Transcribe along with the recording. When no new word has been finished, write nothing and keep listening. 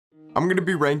I'm going to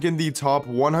be ranking the top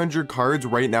 100 cards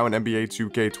right now in NBA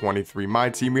 2K23 My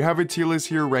Team. We have a tier list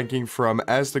here ranking from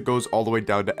S that goes all the way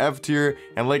down to F tier.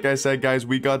 And like I said, guys,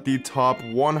 we got the top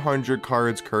 100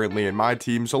 cards currently in my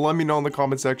team. So let me know in the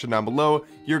comment section down below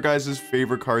your guys'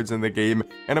 favorite cards in the game.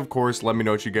 And of course, let me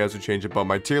know what you guys would change about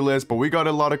my tier list. But we got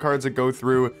a lot of cards to go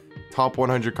through. Top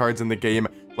 100 cards in the game.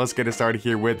 Let's get it started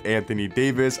here with Anthony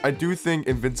Davis. I do think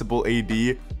Invincible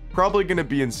AD probably going to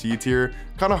be in C tier.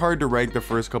 Kind of hard to rank the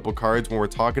first couple cards when we're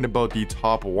talking about the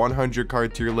top 100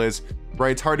 card tier list,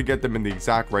 right? It's hard to get them in the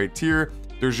exact right tier.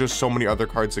 There's just so many other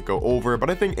cards that go over, but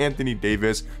I think Anthony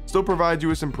Davis still provides you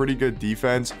with some pretty good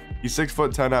defense. He's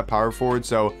 6'10" at power forward,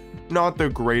 so not the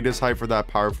greatest height for that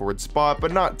power forward spot,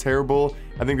 but not terrible.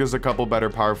 I think there's a couple better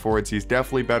power forwards. He's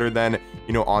definitely better than,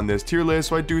 on this tier list.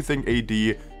 So I do think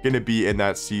AD gonna be in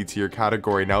that C tier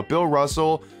category. Now, Bill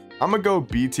Russell, I'm gonna go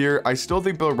B tier. I still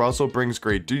think Bill Russell brings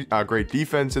great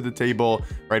defense to the table,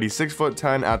 right? He's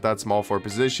 6'10" at that small forward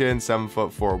position,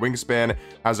 7'4" wingspan,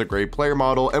 has a great player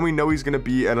model, and we know he's gonna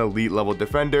be an elite level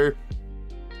defender.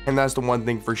 And that's the one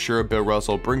thing for sure Bill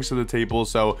Russell brings to the table.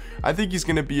 So I think he's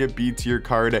going to be a B tier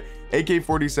card.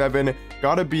 AK-47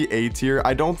 gotta be A tier.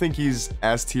 I don't think he's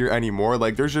S tier anymore.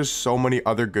 Like, there's just so many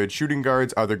other good shooting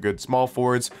guards, other good small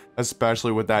forwards,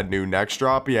 especially with that new next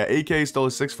drop. Yeah, AK still a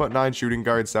 6'9" shooting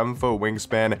guard, 7'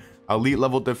 wingspan, elite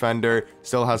level defender,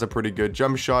 still has a pretty good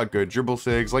jump shot, good dribble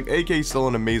sigs. Like, AK still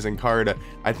an amazing card.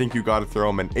 I think you got to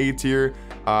throw him in A tier.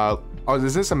 Oh,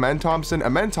 is this Amen Thompson?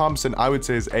 Amen Thompson, I would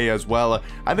say, is A as well.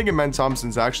 I think Amen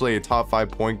Thompson's actually a top 5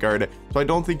 point guard, so I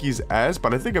don't think he's S,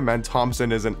 but I think Amen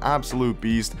Thompson is an absolute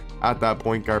beast at that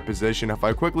point guard position. If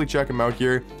I quickly check him out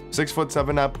here,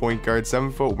 6'7" at point guard,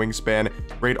 7' wingspan,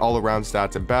 great all-around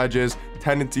stats and badges.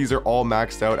 Tendencies are all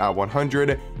maxed out at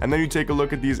 100. And then you take a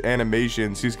look at these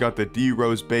animations. He's got the D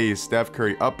Rose base, Steph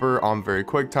Curry upper on very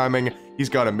quick timing. He's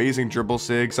got amazing dribble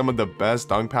sig, some of the best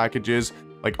dunk packages,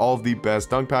 like all of the best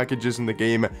dunk packages in the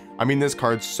game. I mean, this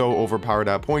card's so overpowered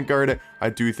at point guard. I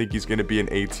do think he's going to be an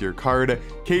A tier card.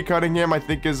 Cade Cunningham, I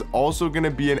think, is also going to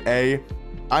be an A.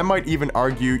 I might even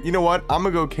argue, you know what, I'm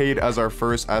gonna go Cade as our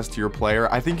first S tier player.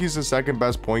 I think he's the second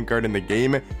best point guard in the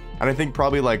game, and I think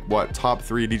probably like what, top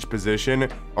 3 at each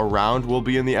position around will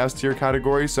be in the S tier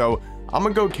category. So I'm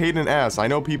gonna go Cade and S. I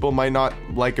know people might not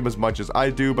like him as much as I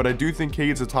do, but I do think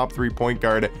Cade's a top 3 point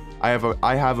guard. I have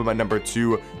him at number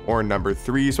 2 or number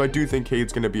 3, so I do think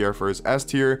Cade's gonna be our first S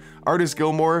tier. Artis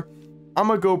Gilmore, I'm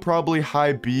gonna go probably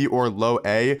high B or low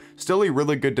A. Still a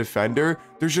really good defender.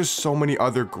 There's just so many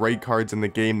other great cards in the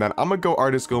game that I'm gonna go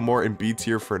Artis Gilmore in B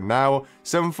tier for now.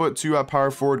 7'2" at power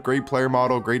forward, great player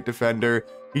model, great defender.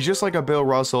 He's just like a Bill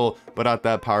Russell, but at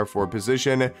that power forward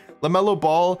position. LaMelo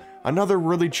Ball, another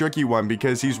really tricky one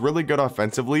because he's really good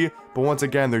offensively, but once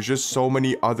again, there's just so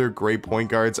many other great point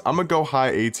guards. I'm gonna go high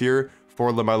A tier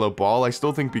for LaMelo Ball. I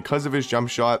still think because of his jump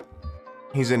shot,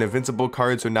 he's an invincible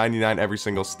card, so 99 every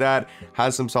single stat,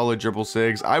 has some solid dribble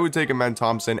sigs. I would take Amen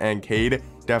Thompson and Cade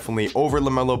definitely over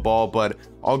LaMelo Ball, but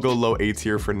I'll go low A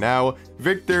tier for now.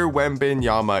 Victor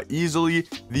Wembanyama, easily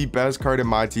the best card in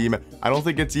my team. I don't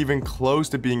think it's even close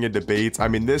to being a debate. I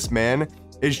mean, this man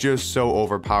is just so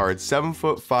overpowered.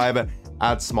 7'5"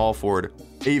 at small forward,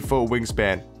 8'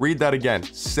 wingspan. Read that again,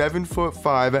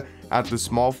 7'5" at the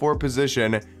small forward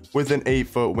position with an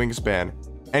 8' wingspan.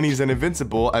 And he's an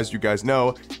invincible, as you guys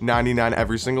know, 99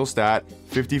 every single stat,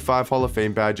 55 Hall of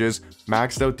Fame badges,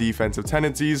 maxed out defensive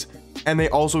tendencies, and they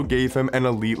also gave him an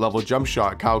elite level jump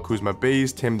shot. Kyle Kuzma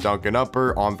base, Tim Duncan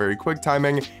upper on very quick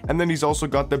timing, and then he's also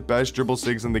got the best dribble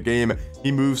sigs in the game.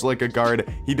 He moves like a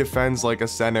guard, he defends like a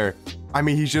center. I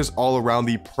mean, he's just all around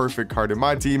the perfect card in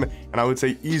my team, and I would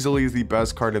say easily the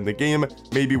best card in the game,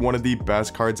 maybe one of the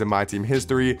best cards in my team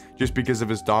history, just because of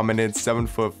his dominance,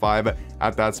 7'5"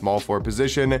 at that small forward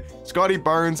position. Scotty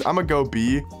Barnes, I'm gonna go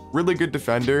B. Really good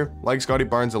defender, like Scotty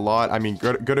Barnes a lot. I mean,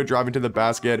 good at driving to the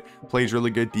basket, plays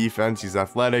really good defense, he's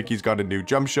athletic, he's got a new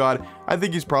jump shot. I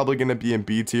think he's probably gonna be in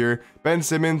B tier. Ben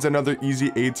Simmons, another easy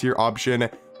A tier option.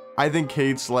 I think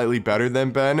Cade's slightly better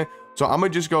than Ben, so I'm gonna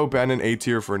just go Ben in A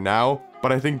tier for now,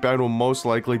 but I think Ben will most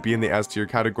likely be in the S tier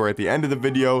category at the end of the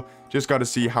video. Just got to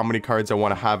see how many cards I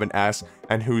want to have in S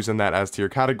and who's in that S tier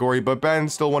category, but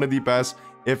Ben's still one of the best,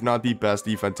 if not the best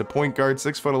defensive point guard,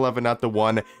 6'11" at the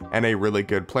 1 and a really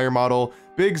good player model.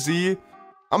 Big Z,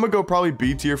 I'm gonna go probably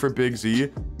B tier for Big Z,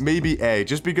 maybe A,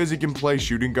 just because he can play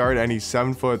shooting guard and he's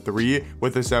 7'3"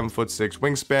 with a 7'6"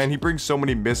 wingspan. He brings so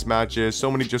many mismatches,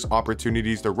 so many just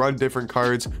opportunities to run different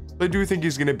cards. I do think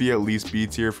he's gonna be at least B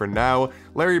tier for now.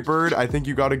 Larry Bird, I think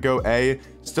you gotta go A.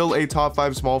 Still a top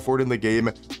 5 small forward in the game,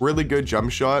 really good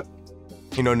jump shot.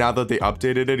 Now that they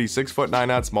updated it, he's 6'9"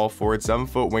 at small forward, 7'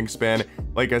 wingspan,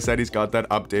 Like I said, he's got that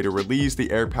updated release,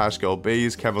 the Air Pascal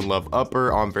base, Kevin Love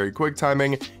upper on very quick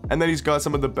timing, and then he's got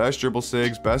some of the best dribble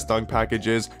sigs, best dunk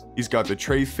packages. He's got the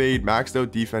Trey fade, maxed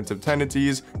out defensive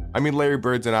tendencies. I mean, Larry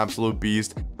Bird's an absolute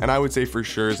beast, and I would say for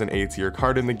sure is an A tier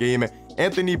card in the game.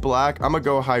 Anthony Black, I'm gonna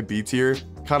go high B tier,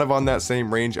 kind of on that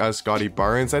same range as Scotty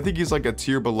Barnes. I think he's like a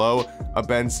tier below a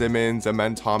Ben Simmons, a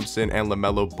Men Thompson, and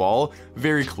LaMelo Ball.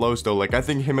 Very close though. Like I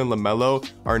think him and LaMelo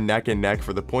are neck and neck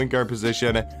for the point guard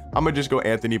position. I'm gonna just go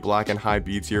Anthony Black and high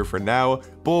B tier for now.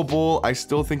 Bull, I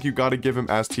still think you gotta give him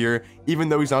S tier, even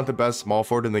though he's not the best small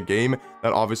forward in the game.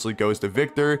 That obviously goes to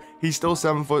Victor. He's still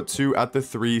 7'2" at the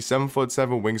 3,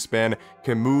 7'7" wingspan,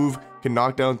 can move, can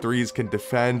knock down threes, can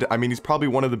defend. I mean, he's probably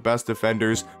one of the best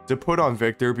defenders to put on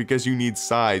Victor because you need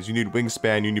size, you need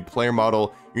wingspan, you need player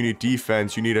model, you need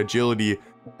defense, you need agility,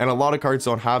 and a lot of cards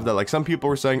don't have that. Like some people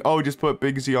were saying, oh, just put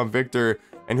Big Z on Victor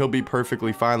and he'll be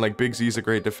perfectly fine. Like Big Z is a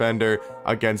great defender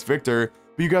against Victor,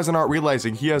 but you guys are not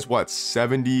realizing he has what,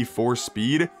 74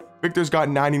 speed? Victor's got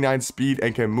 99 speed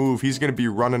and can move. He's going to be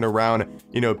running around,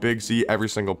 you know, Big Z every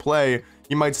single play.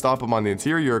 He might stop him on the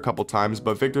interior a couple times,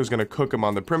 but Victor's going to cook him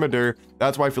on the perimeter.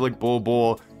 That's why I feel like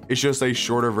Bull is just a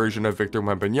shorter version of Victor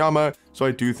Wembanyama, so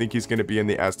I do think he's going to be in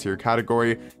the S tier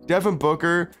category. Devin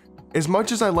Booker, as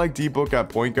much as I like D-Book at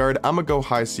point guard, I'm gonna go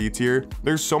high C tier.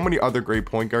 There's so many other great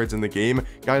point guards in the game.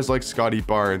 Guys like Scotty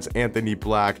Barnes, Anthony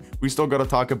Black. We still gotta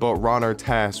talk about Ron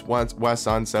Artest, Wes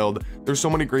Unseld. There's so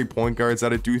many great point guards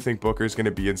that I do think Booker's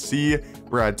gonna be in C.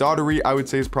 Brad Daugherty, I would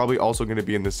say, is probably also gonna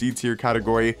be in the C tier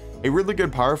category. A really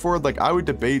good power forward. Like I would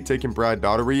debate taking Brad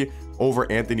Daugherty over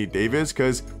Anthony Davis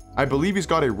because I believe he's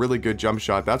got a really good jump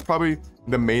shot. That's probably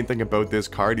the main thing about this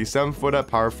card. He's 7 foot at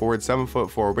power forward,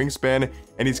 7'4" wingspan,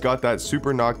 and he's got that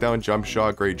super knockdown jump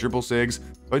shot, great dribble sigs.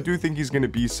 But I do think he's going to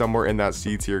be somewhere in that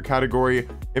C tier category.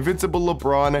 Invincible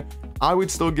LeBron, I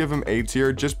would still give him A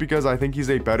tier just because I think he's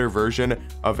a better version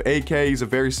of AK. He's a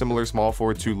very similar small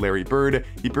forward to Larry Bird.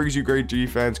 He brings you great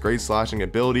defense, great slashing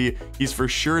ability. He's for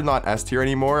sure not S tier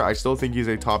anymore. I still think he's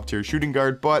a top tier shooting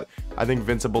guard, but I think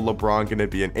Invincible LeBron going to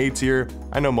be an A tier.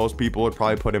 I know most people would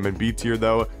probably put him in B tier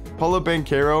though. Paolo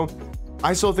Banchero,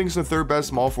 I still think he's the third best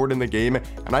small forward in the game,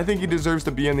 and I think he deserves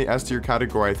to be in the S tier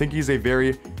category. I think he's a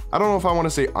very, I don't know if I want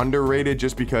to say underrated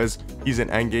just because he's an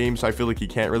endgame, so I feel like he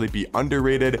can't really be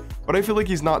underrated, but I feel like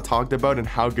he's not talked about and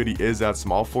how good he is at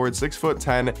small forward.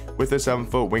 6'10" with a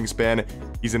 7-foot wingspan.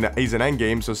 He's an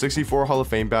endgame, so 64 Hall of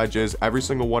Fame badges, every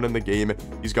single one in the game.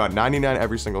 He's got 99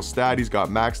 every single stat. He's got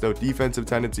maxed out defensive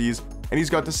tendencies, and he's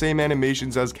got the same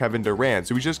animations as Kevin Durant.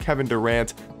 So he's just Kevin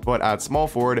Durant, but at small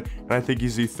forward, and I think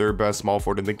he's the third best small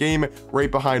forward in the game, right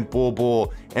behind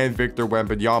Bull and Victor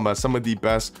Wembanyama, some of the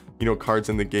best, you know, cards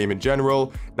in the game in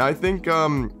general. Now I think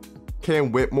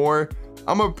Cam Whitmore,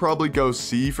 I'm gonna probably go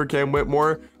C for Cam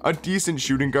Whitmore. A decent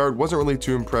shooting guard, wasn't really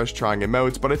too impressed trying him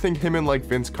out, but I think him and like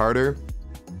Vince Carter,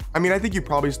 I mean, I think you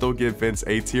probably still give Vince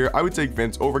A tier. I would take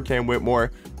Vince over Cam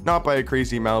Whitmore, not by a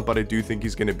crazy amount, but I do think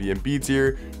he's going to be in B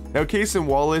tier. Now, Cason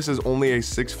Wallace is only a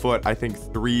 6 foot, I think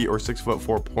 3 or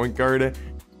 6'4" point guard.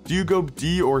 Do you go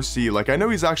D or C? Like, I know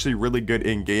he's actually really good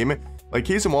in game. Like,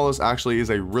 Cason Wallace actually is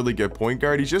a really good point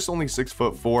guard. He's just only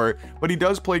 6'4", but he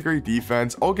does play great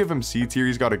defense. I'll give him C tier.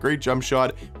 He's got a great jump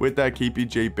shot with that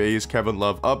KPJ base, Kevin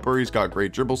Love upper. He's got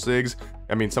great dribble sigs.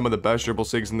 I mean, some of the best dribble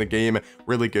sigs in the game.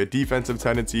 Really good defensive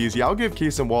tendencies. Yeah, I'll give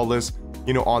Cason Wallace,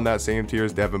 you know, on that same tier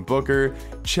as Devin Booker.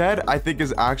 Chet, I think,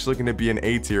 is actually going to be an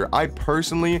A tier. I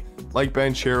personally like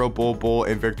Banchero, Bull,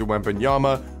 and Victor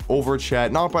Wembanyama over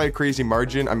Chet. Not by a crazy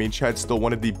margin. I mean, Chet's still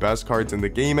one of the best cards in the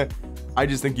game. I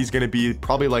just think he's going to be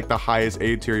probably like the highest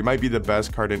A tier. He might be the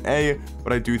best card in A,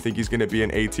 but I do think he's going to be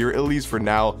an A tier, at least for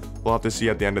now. We'll have to see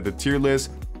at the end of the tier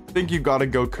list. I think you got to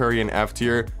go Curry in F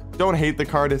tier. Don't hate the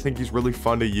card. I think he's really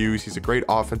fun to use. He's a great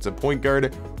offensive point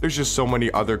guard. There's just so many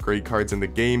other great cards in the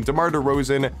game. DeMar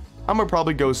DeRozan, I'm going to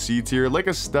probably go C tier, like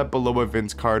a step below a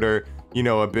Vince Carter, you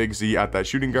know, a Big Z at that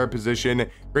shooting guard position.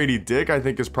 Grady Dick, I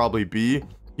think, is probably B.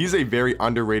 He's a very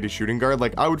underrated shooting guard.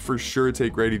 Like, I would for sure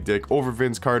take Grady Dick over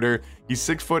Vince Carter. He's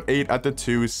 6'8" at the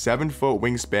 2, 7-foot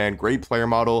wingspan, great player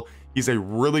model. He's a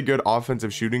really good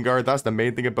offensive shooting guard. That's the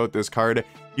main thing about this card.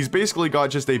 He's basically got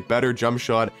just a better jump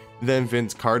shot than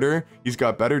Vince Carter. He's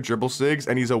got better dribble sigs,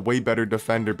 and he's a way better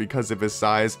defender because of his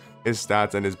size, his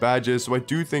stats, and his badges. So I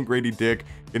do think Grady Dick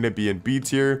going to be in B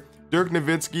tier. Dirk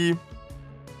Nowitzki,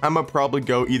 I'm going to probably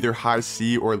go either high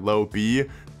C or low B.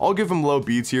 I'll give him low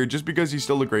B tier just because he's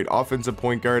still a great offensive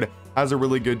point guard, has a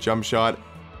really good jump shot.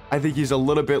 I think he's a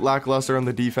little bit lackluster on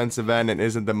the defensive end and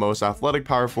isn't the most athletic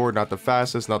power forward, not the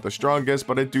fastest, not the strongest,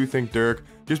 but I do think Dirk,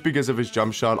 just because of his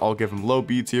jump shot, I'll give him low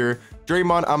B tier.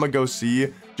 Draymond, I'm gonna go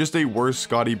C, just a worse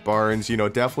Scotty Barnes, you know,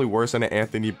 definitely worse than an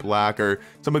Anthony Black or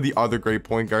some of the other great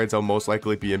point guards. I'll most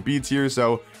likely be in B tier,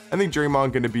 so I think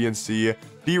Draymond gonna be in C.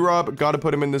 D-Rob, gotta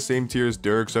put him in the same tier as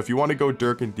Dirk, so if you want to go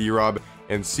Dirk and D-Rob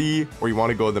in C, or you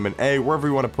want to go them in A, wherever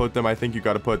you want to put them, I think you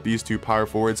got to put these two power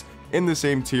forwards in the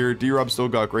same tier. D-Rob still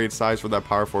got great size for that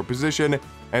power forward position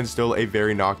and still a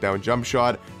very knockdown jump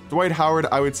shot. Dwight Howard,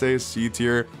 I would say is C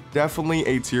tier, definitely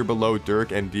a tier below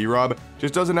Dirk and D-Rob,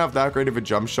 just doesn't have that great of a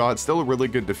jump shot, still a really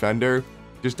good defender,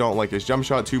 just don't like his jump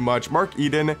shot too much. Mark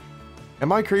Eden,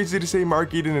 am I crazy to say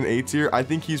Mark Eden in A tier? I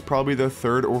think he's probably the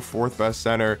 3rd or 4th best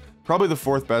center, probably the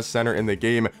 4th best center in the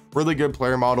game. Really good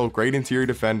player model, great interior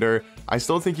defender. I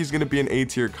still think he's going to be an A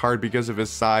tier card because of his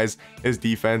size, his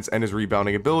defense, and his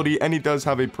rebounding ability, and he does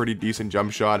have a pretty decent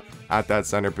jump shot at that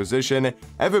center position.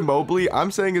 Evan Mobley,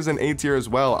 I'm saying is an A tier as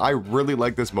well. I really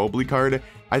like this Mobley card.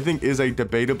 I think is a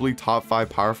debatably top 5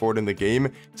 power forward in the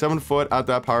game. 7 foot at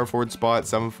that power forward spot,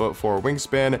 7'4"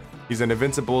 wingspan. He's an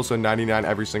invincible, so 99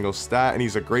 every single stat, and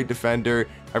he's a great defender,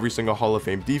 every single Hall of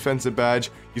Fame defensive badge.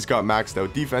 He's got maxed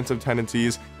out defensive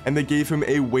tendencies, and they gave him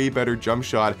a way better jump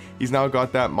shot. He's now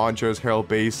got that Montrezl Harrell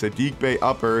Bay Sadiq Bey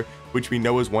upper, which we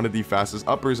know is one of the fastest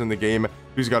uppers in the game.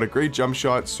 He's got a great jump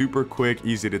shot, super quick,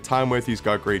 easy to time with. He's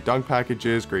got great dunk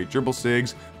packages, great dribble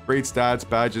sigs, great stats,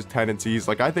 badges, tendencies.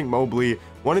 Like, I think Mobley,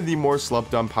 one of the more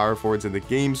slept on power forwards in the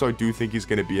game, so I do think he's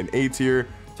going to be an A tier.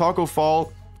 Taco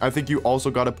Fall, I think you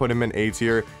also got to put him in A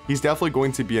tier. He's definitely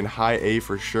going to be in high A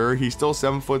for sure. He's still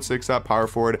 7'6" at power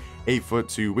forward,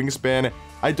 8'2" wingspan.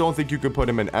 I don't think you could put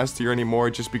him in S tier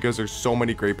anymore just because there's so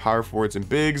many great power forwards and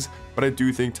bigs, but I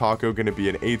do think Taco going to be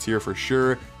an A tier for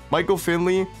sure. Michael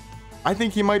Finley, I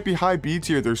think he might be high B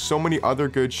tier. There's so many other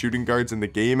good shooting guards in the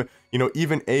game. You know,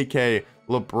 even AK,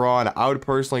 LeBron, I would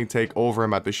personally take over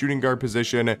him at the shooting guard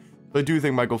position. But I do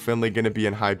think Michael Finley going to be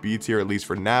in high B tier, at least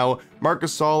for now. Marc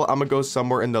Gasol, I'm going to go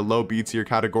somewhere in the low B tier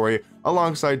category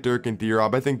alongside Dirk and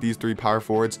D-Rob. I think these 3 power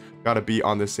forwards got to be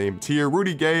on the same tier.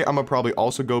 Rudy Gay, I'm going to probably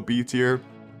also go B tier.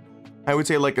 I would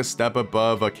say like a step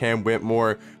above a Cam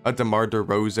Whitmore, a DeMar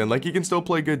DeRozan. Like, he can still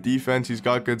play good defense. He's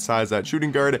got good size at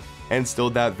shooting guard and still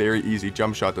that very easy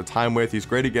jump shot to time with. He's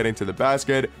great at getting to the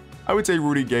basket. I would say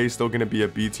Rudy Gay is still going to be a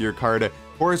B tier card.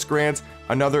 Horace Grant,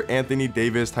 another Anthony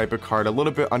Davis type of card, a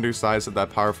little bit undersized at that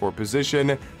power forward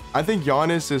position. I think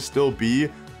Giannis is still B.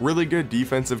 Really good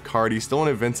defensive card. He's still an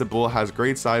invincible, has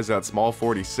great size at small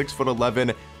forward. He's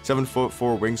 6'11",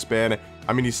 7'4" wingspan.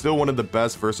 I mean, he's still one of the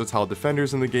best versatile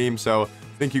defenders in the game, so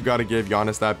I think you got to give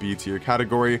Giannis that B tier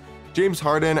category. James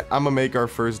Harden, I'm gonna make our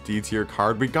first D tier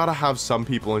card. We gotta have some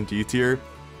people in D tier.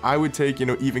 I would take, you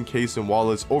know, even Case and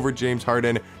Wallace over James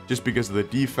Harden just because of the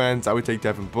defense. I would take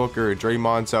Devin Booker and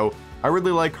Draymond. So I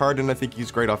really like Harden. I think he's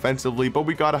great offensively, but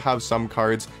we got to have some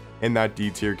cards in that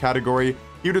D tier category.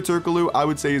 Yuta Turkoglu, I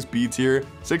would say is B tier,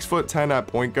 6'10" at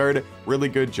point guard, really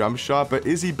good jump shot, but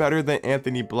is he better than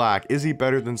Anthony Black? Is he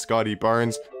better than Scotty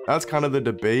Barnes? That's kind of the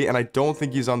debate, and I don't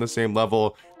think he's on the same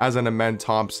level as an Amen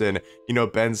Thompson, you know,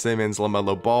 Ben Simmons,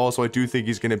 LaMelo Ball, so I do think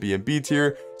he's going to be in B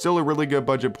tier. Still a really good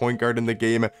budget point guard in the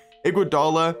game.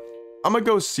 Iguodala, I'm gonna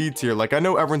go C tier. Like, I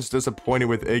know everyone's disappointed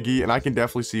with Iggy, and I can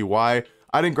definitely see why.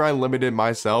 I didn't grind limited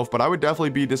myself, but I would definitely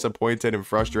be disappointed and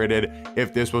frustrated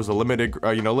if this was a limited,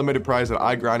 limited prize that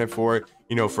I grinded for,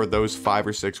 you know, for those 5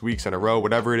 or 6 weeks in a row,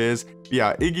 whatever it is. But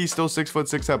yeah, Iggy's still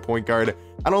 6'6" at point guard.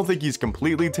 I don't think he's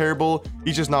completely terrible.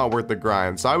 He's just not worth the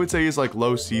grind. So I would say he's like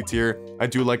low C tier. I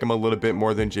do like him a little bit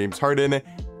more than James Harden.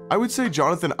 I would say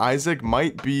Jonathan Isaac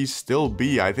might be still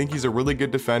B. I think he's a really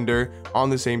good defender on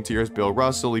the same tier as Bill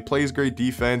Russell. He plays great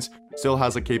defense, still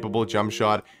has a capable jump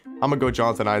shot. I'm gonna go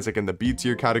Jonathan Isaac in the B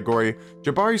tier category.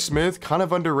 Jabari Smith, kind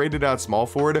of underrated at small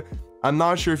forward. I'm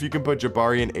not sure if you can put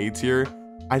Jabari in A tier.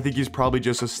 I think he's probably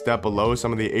just a step below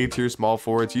some of the A tier small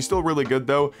forwards. He's still really good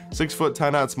though.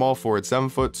 6'10" at small forward,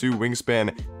 7'2"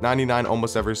 wingspan, 99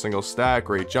 almost every single stat,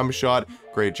 great jump shot,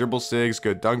 great dribble sigs,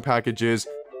 good dunk packages,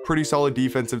 pretty solid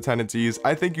defensive tendencies.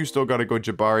 I think you still gotta go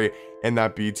Jabari in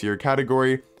that B tier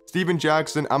category. Steven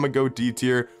Jackson, I'm gonna go D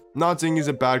tier. Not saying he's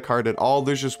a bad card at all.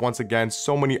 There's just, once again,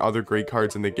 so many other great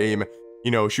cards in the game. You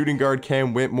know, shooting guard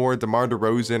Cam Whitmore, DeMar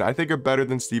DeRozan, I think are better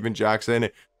than Steven Jackson,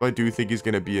 but I do think he's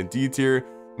going to be in D tier.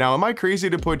 Now, am I crazy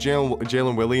to put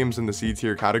Jalen Williams in the C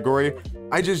tier category?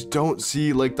 I just don't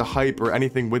see like the hype or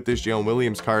anything with this Jalen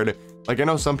Williams card. Like, I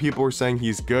know some people are saying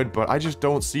he's good, but I just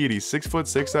don't see it. He's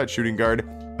 6'6" at shooting guard,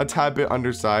 a tad bit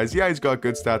undersized. Yeah, he's got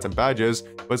good stats and badges,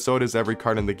 but so does every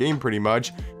card in the game pretty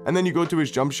much. And then you go to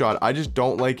his jump shot. I just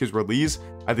don't like his release.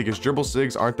 I think his dribble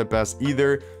sigs aren't the best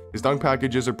either. His dunk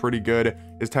packages are pretty good.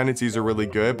 His tendencies are really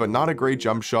good, but not a great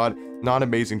jump shot, not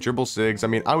amazing dribble sigs. I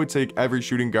mean, I would take every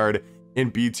shooting guard in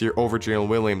B tier over Jalen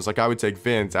Williams. Like, I would take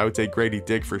Vince, I would take Grady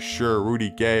Dick for sure, Rudy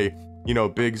Gay, you know,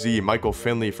 Big Z, Michael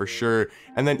Finley for sure.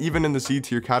 And then even in the C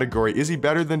tier category, is he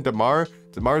better than DeMar?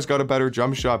 DeMar's got a better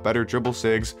jump shot, better dribble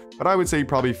sigs, but I would say he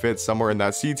probably fits somewhere in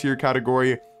that C tier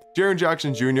category. Jaren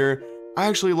Jackson Jr., I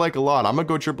actually like a lot. I'm gonna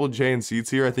go Triple J in C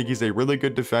tier. I think he's a really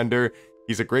good defender.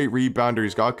 He's a great rebounder.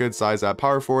 He's got good size at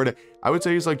power forward. I would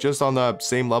say he's like just on the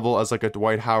same level as like a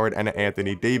Dwight Howard and an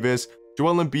Anthony Davis.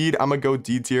 Joel Embiid, I'm gonna go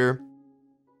D tier.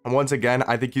 And once again,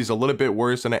 I think he's a little bit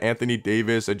worse than an Anthony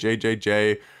Davis, a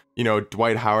JJJ, you know,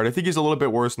 Dwight Howard. I think he's a little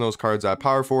bit worse than those cards at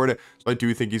power forward, so I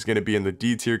do think he's going to be in the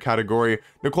D tier category.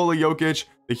 Nikola Jokic,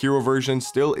 the hero version,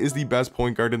 still is the best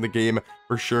point guard in the game,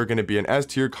 for sure going to be an S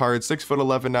tier card.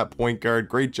 6'11" at point guard,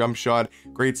 great jump shot,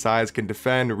 great size, can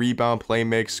defend, rebound, play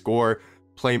make, score,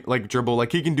 play, like dribble,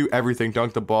 like he can do everything,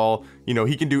 dunk the ball, you know,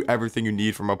 he can do everything you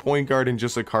need from a point guard and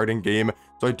just a card in game.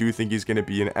 So I do think he's going to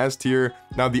be an S tier.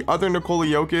 Now the other Nikola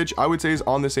Jokic, I would say is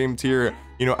on the same tier,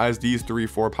 you know, as these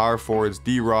 3-4 power forwards,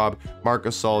 D-Rob, Marc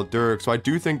Gasol, Dirk. So I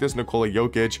do think this Nikola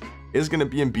Jokic is going to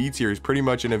be in B tier. He's pretty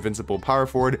much an invincible power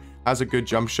forward, has a good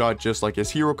jump shot just like his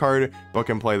hero card, but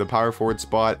can play the power forward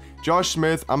spot. Josh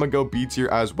Smith, I'm gonna go B tier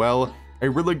as well. A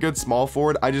really good small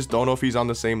forward. I just don't know if he's on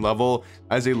the same level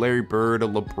as a Larry Bird, a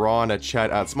LeBron, a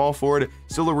Chet at small forward.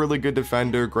 Still a really good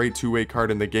defender, great two-way card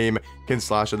in the game, can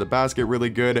slash at the basket really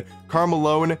good. Karl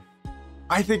Malone,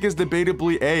 I think is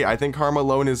debatably A. I think Karl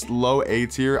Malone is low A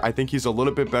tier. I think he's a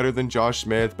little bit better than Josh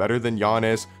Smith, better than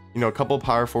Giannis, you know, a couple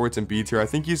power forwards in B tier. I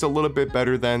think he's a little bit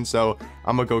better than, so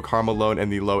I'm gonna go Karl Malone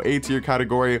in the low A tier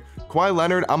category. Kawhi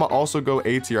Leonard, I'm gonna also go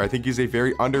A tier. I think he's a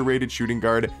very underrated shooting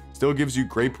guard. Still gives you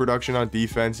great production on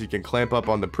defense. He can clamp up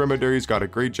on the perimeter. He's got a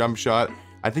great jump shot.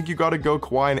 I think you got to go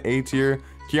Kawhi in A tier.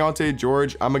 Keontae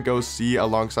George, I'm gonna go C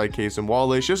alongside Case and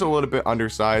Wallace. Just a little bit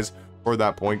undersized for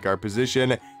that point guard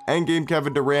position. Endgame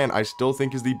Kevin Durant, I still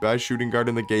think is the best shooting guard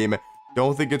in the game.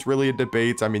 Don't think it's really a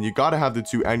debate. I mean, you got to have the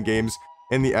two endgames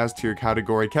in the S tier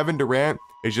category. Kevin Durant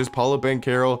is just Paolo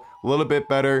Banchero, a little bit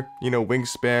better, you know,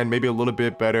 wingspan, maybe a little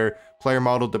bit better player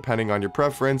model depending on your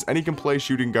preference, and he can play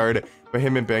shooting guard, but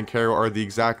him and Banchero are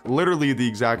literally the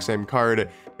exact same card.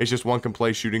 It's just one can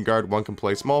play shooting guard, one can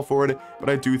play small forward, but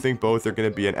I do think both are going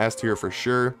to be an S tier for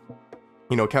sure.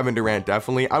 You know, Kevin Durant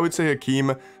definitely. I would say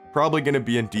Hakeem probably going to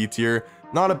be in D tier.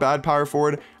 Not a bad power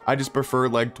forward. I just prefer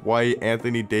like Dwight,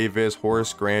 Anthony Davis,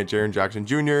 Horace Grant, Jaren Jackson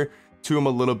Jr. to him a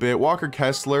little bit. Walker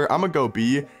Kessler, I'm gonna go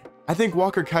B. I think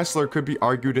Walker Kessler could be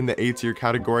argued in the A tier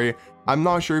category. I'm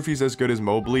not sure if he's as good as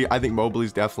Mobley. I think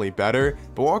Mobley's definitely better,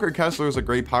 but Walker Kessler is a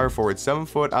great power forward. 7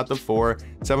 foot at the 4,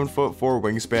 7'4"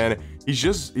 wingspan.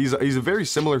 He's a very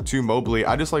similar to Mobley.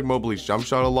 I just like Mobley's jump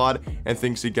shot a lot and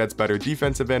thinks he gets better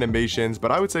defensive animations,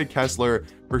 but I would say Kessler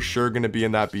for sure going to be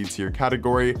in that B tier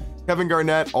category. Kevin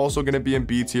Garnett also going to be in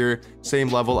B tier, same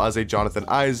level as a Jonathan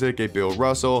Isaac, a Bill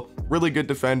Russell. Really good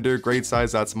defender, great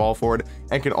size at small forward,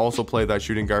 and can also play that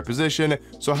shooting guard position,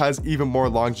 so has even more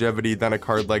longevity than a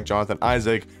card like Jonathan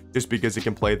Isaac, just because he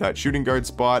can play that shooting guard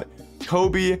spot.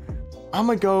 Kobe, I'm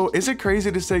gonna go, is it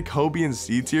crazy to say Kobe in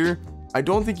C tier? I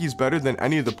don't think he's better than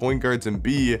any of the point guards in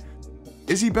B.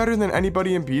 Is he better than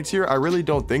anybody in B tier? I really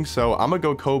don't think so. I'm gonna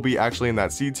go Kobe actually in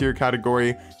that C tier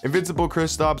category. Invincible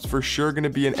Kristaps for sure gonna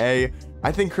be an A.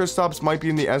 I think Kristaps might be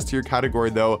in the S tier category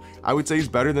though. I would say he's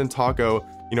better than Taco,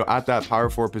 you know, at that power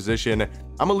forward position.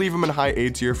 I'm gonna leave him in high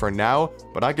A tier for now,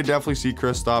 but I could definitely see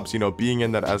Kristaps, you know, being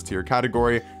in that S tier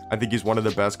category. I think he's one of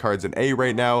the best cards in A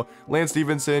right now. Lance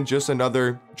Stevenson, just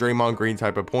another Draymond Green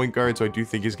type of point guard, so I do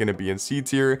think he's going to be in C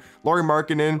tier. Lauri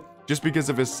Markkanen, just because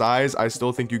of his size, I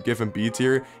still think you give him B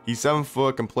tier. He's 7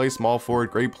 foot, can play small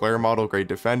forward, great player model, great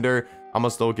defender. I'm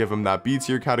gonna still give him that B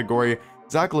tier category.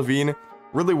 Zach LaVine,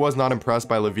 really was not impressed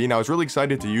by LaVine. I was really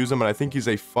excited to use him, and I think he's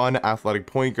a fun athletic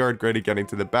point guard, great at getting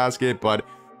to the basket, but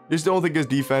just don't think his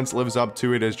defense lives up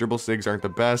to it. His dribble sigs aren't the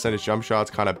best, and his jump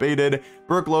shots kind of baited.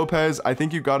 Brook Lopez, I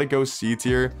think you got to go C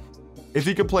tier. If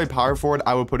he could play power forward,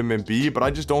 I would put him in B, but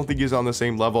I just don't think he's on the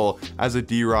same level as a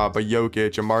D-Rob, a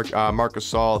Jokic, a Marc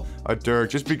Gasol, a Dirk,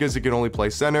 just because he can only play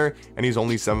center, and he's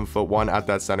only 7'1" at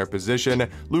that center position.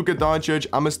 Luka Doncic,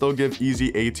 I'm gonna still give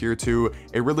easy A tier to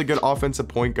a really good offensive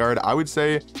point guard. I would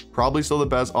say probably still the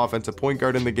best offensive point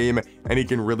guard in the game, and he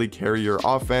can really carry your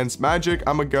offense. Magic,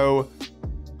 I'm gonna go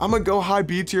I'm gonna go high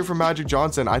B tier for Magic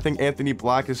Johnson. I think Anthony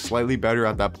Black is slightly better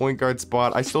at that point guard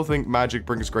spot. I still think Magic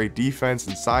brings great defense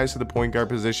and size to the point guard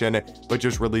position, but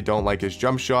just really don't like his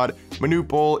jump shot. Manute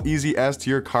Bol, easy S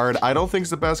tier card. I don't think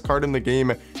it's the best card in the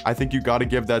game. I think you got to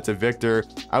give that to Victor.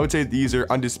 I would say these are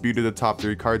undisputed the top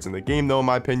 3 cards in the game though, in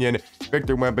my opinion.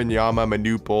 Victor Wembanyama,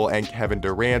 Manute Bol, and Kevin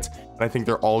Durant. And I think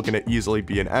they're all gonna easily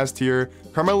be an S tier.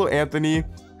 Carmelo Anthony,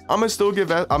 I'm gonna still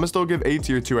give A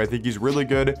tier too. I think he's really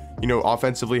good, you know,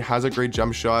 offensively, has a great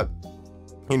jump shot,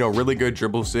 you know, really good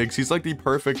dribble sigs. He's like the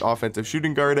perfect offensive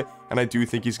shooting guard, and I do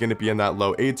think he's going to be in that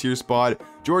low A tier spot.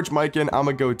 George Mikan, I'm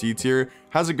gonna go D tier,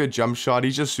 has a good jump shot.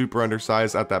 He's just super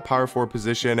undersized at that power forward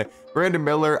position. Brandon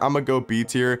Miller, I'm gonna go B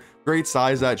tier, great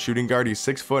size at shooting guard. He's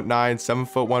 6'9",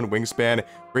 7'1" wingspan,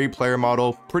 great player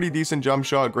model, pretty decent jump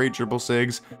shot, great dribble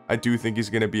sigs. I do think he's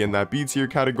going to be in that B tier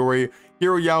category.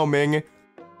 Hero Yao Ming,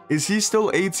 is he still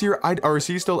A tier or is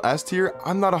he still S tier?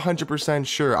 I'm not 100%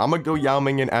 sure. I'm gonna go Yao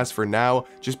Ming in S for now,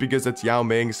 just because it's Yao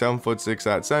Ming, 7'6"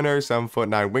 at center,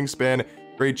 7'9" wingspan,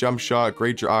 great jump shot,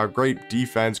 great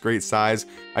defense, great size.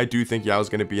 I do think Yao's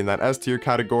gonna be in that S tier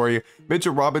category.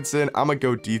 Mitchell Robinson, I'm gonna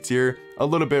go D tier, a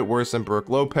little bit worse than Brook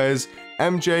Lopez.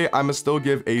 MJ, I'm gonna still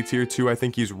give A tier too. I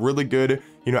think he's really good,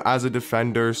 you know, as a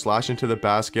defender, slash into the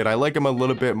basket. I like him a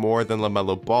little bit more than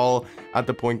LaMelo Ball at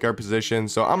the point guard position,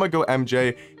 so I'm gonna go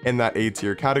MJ in that A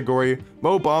tier category.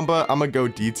 Mo Bamba, I'm gonna go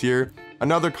D tier.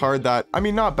 Another card that, I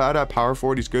mean, not bad at power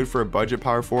forward. He's good for a budget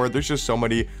power forward. There's just so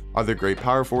many other great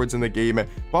power forwards in the game.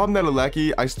 Bob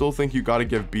Nedelecki, I still think you got to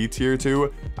give B tier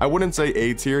to. I wouldn't say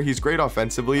A tier. He's great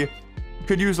offensively.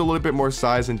 Could use a little bit more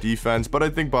size and defense, but I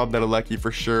think Bob Nedelecki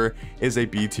for sure is a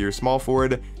B tier small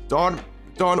forward. Don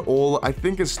Ole, I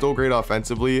think is still great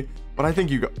offensively, but I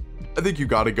think you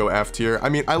got to go F tier. I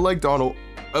mean, I like Don Ole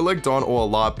a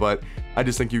lot, but I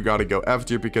just think you got to go F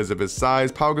tier because of his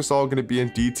size. Pau Gasol going to be in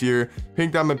D tier.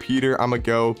 Pink Diamond Peter, I'm going to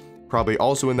go probably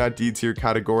also in that D tier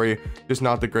category. Just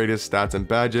not the greatest stats and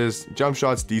badges. Jump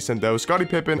shot's decent though. Scottie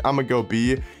Pippen, I'm going to go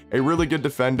B. A really good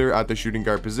defender at the shooting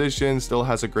guard position. Still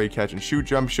has a great catch and shoot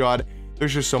jump shot.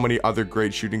 There's just so many other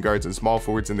great shooting guards and small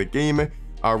forwards in the game.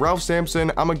 Ralph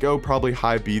Sampson, I'm going to go probably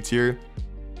high B tier.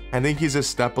 I think he's a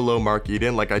step below Mark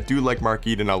Eden. Like, I do like Mark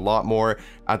Eden a lot more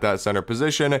at that center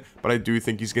position, but I do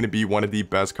think he's going to be one of the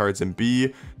best cards in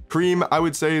B. Cream, I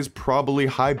would say, is probably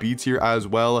high B tier as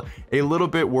well. A little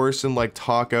bit worse than like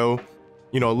Taco,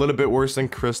 you know, a little bit worse than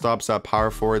Kristaps at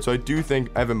power forward. So I do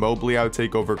think Evan Mobley I would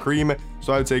take over Cream.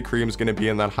 So I would say Cream's going to be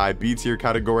in that high B tier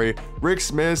category. Rick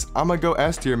Smith, I'm going to go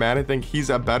S tier, man. I think he's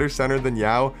a better center than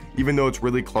Yao, even though it's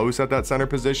really close at that center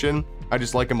position. I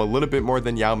just like him a little bit more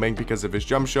than Yao Ming because of his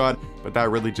jump shot, but that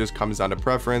really just comes down to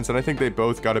preference. And I think they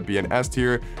both got to be an S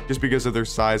tier just because of their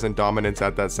size and dominance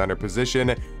at that center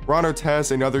position. Ron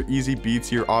Artest, another easy B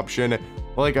tier option.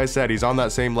 Like I said, he's on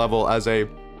that same level as a,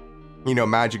 you know,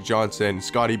 Magic Johnson,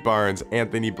 Scotty Barnes,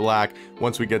 Anthony Black.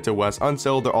 Once we get to Wes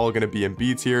Unseld, they're all going to be in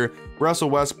B tier. Russell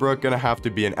Westbrook going to have to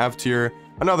be in F tier.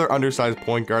 Another undersized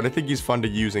point guard. I think he's fun to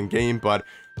use in game, but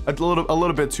a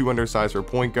little bit too undersized for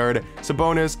point guard.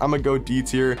 Sabonis, I'm gonna go D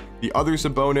tier. The other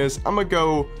Sabonis, I'm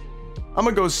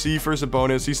gonna go C for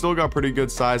Sabonis. He's still got pretty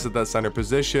good size at that center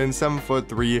position,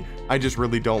 7'3". I just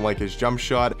really don't like his jump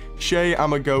shot. Shea, I'm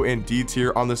gonna go in D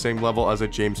tier on the same level as a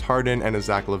James Harden and a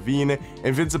Zach LaVine.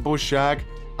 Invincible Shaq,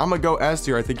 I'm gonna go S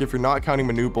tier. I think if you're not counting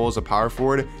Manute Bol as a power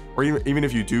forward, or even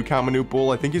if you do count Manute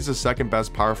Bol, I think he's the second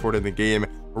best power forward in the game.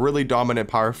 A really dominant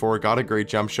power forward, got a great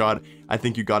jump shot. I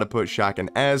think you got to put Shaq in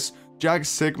S. Jack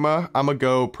Sigma, I'm gonna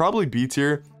go probably B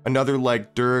tier. Another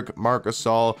like Dirk, Marc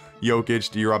Gasol, Jokic,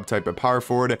 D-Rob type of power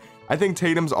forward. I think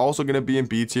Tatum's also gonna be in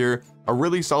B tier. A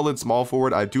really solid small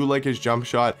forward. I do like his jump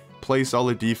shot, plays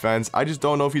solid defense. I just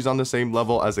don't know if he's on the same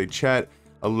level as a Chet,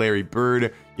 a Larry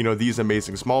Bird, you know, these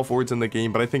amazing small forwards in the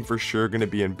game, but I think for sure gonna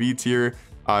be in B tier.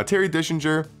 Terry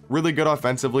Dishinger, really good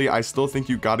offensively. I still think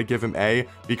you got to give him A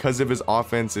because of his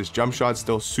offense. His jump shot's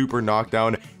still super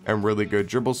knockdown and really good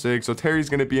dribble sig. So Terry's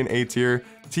going to be an A tier.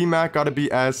 T-Mac got to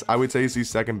be S. I would say he's the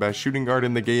second best shooting guard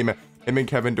in the game. Him and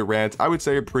Kevin Durant, I would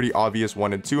say a pretty obvious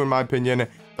 1 and 2 in my opinion.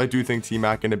 I do think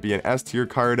T-Mac going to be an S tier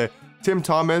card. Tim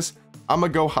Thomas, I'm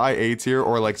gonna go high A tier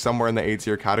or like somewhere in the A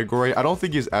tier category. I don't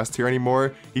think he's S tier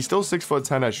anymore. He's still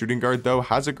 6'10" at shooting guard though,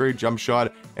 has a great jump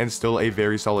shot and still a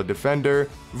very solid defender.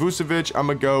 Vucevic, I'm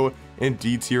gonna go in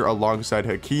D tier alongside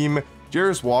Hakeem.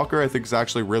 Jarris Walker, I think is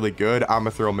actually really good. I'm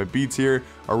gonna throw him in B tier.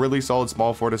 A really solid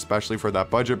small forward, especially for that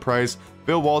budget price.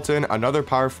 Bill Walton, another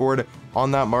power forward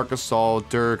on that Marc Gasol,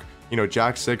 Dirk, you know,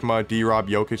 Jack Sigma, D-Rob,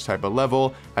 Jokic type of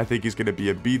level. I think he's going to be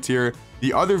a B tier.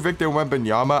 The other Victor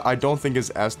Wembanyama I don't think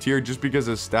is S tier just because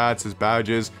his stats, his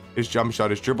badges, his jump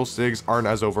shot, his dribble stigs aren't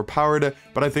as overpowered,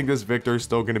 but I think this Victor is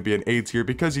still going to be an A tier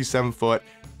because he's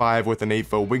 7'5" with an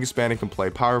 8-foot wingspan and can play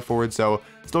power forward, so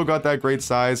still got that great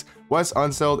size. Wes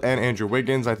Unseld and Andrew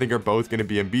Wiggins I think are both going to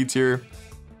be in B tier.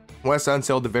 Wes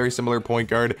Unseld, a very similar point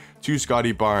guard to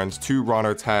Scotty Barnes, to Ron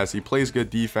Artest. He plays good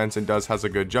defense and has a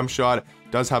good jump shot.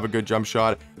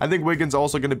 I think Wiggins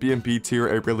also going to be in B tier,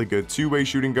 a really good two-way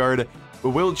shooting guard.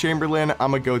 But Will Chamberlain,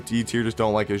 I'm going to go D tier, just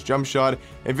don't like his jump shot.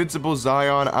 Invincible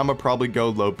Zion, I'm going to probably go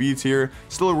low B tier.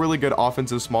 Still a really good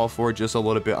offensive small forward, just a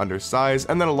little bit undersized.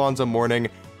 And then Alonzo Mourning,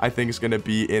 I think is going to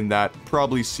be in that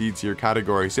probably C tier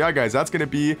category. So yeah, guys, that's going to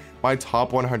be my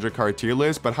top 100 card tier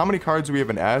list. But how many cards do we have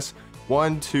in S?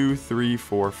 1, 2, 3,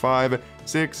 4, 5,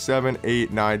 6, 7,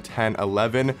 8, 9, 10,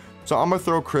 11. So I'm going to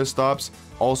throw Kristaps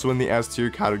also in the S tier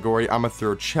category. I'm going to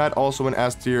throw Chet also in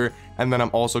S tier. And then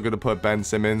I'm also going to put Ben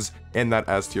Simmons in that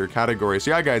S tier category.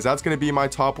 So yeah, guys, that's going to be my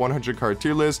top 100 card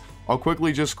tier list. I'll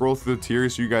quickly just scroll through the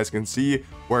tiers so you guys can see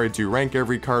where I do rank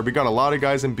every card. We got a lot of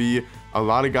guys in B, a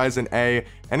lot of guys in A,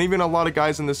 and even a lot of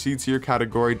guys in the C tier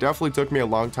category. Definitely took me a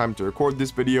long time to record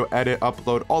this video, edit,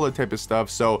 upload, all that type of stuff.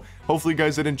 So hopefully you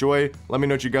guys did enjoy. Let me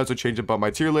know what you guys would change about my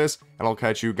tier list, and I'll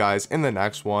catch you guys in the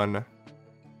next one.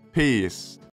 Peace.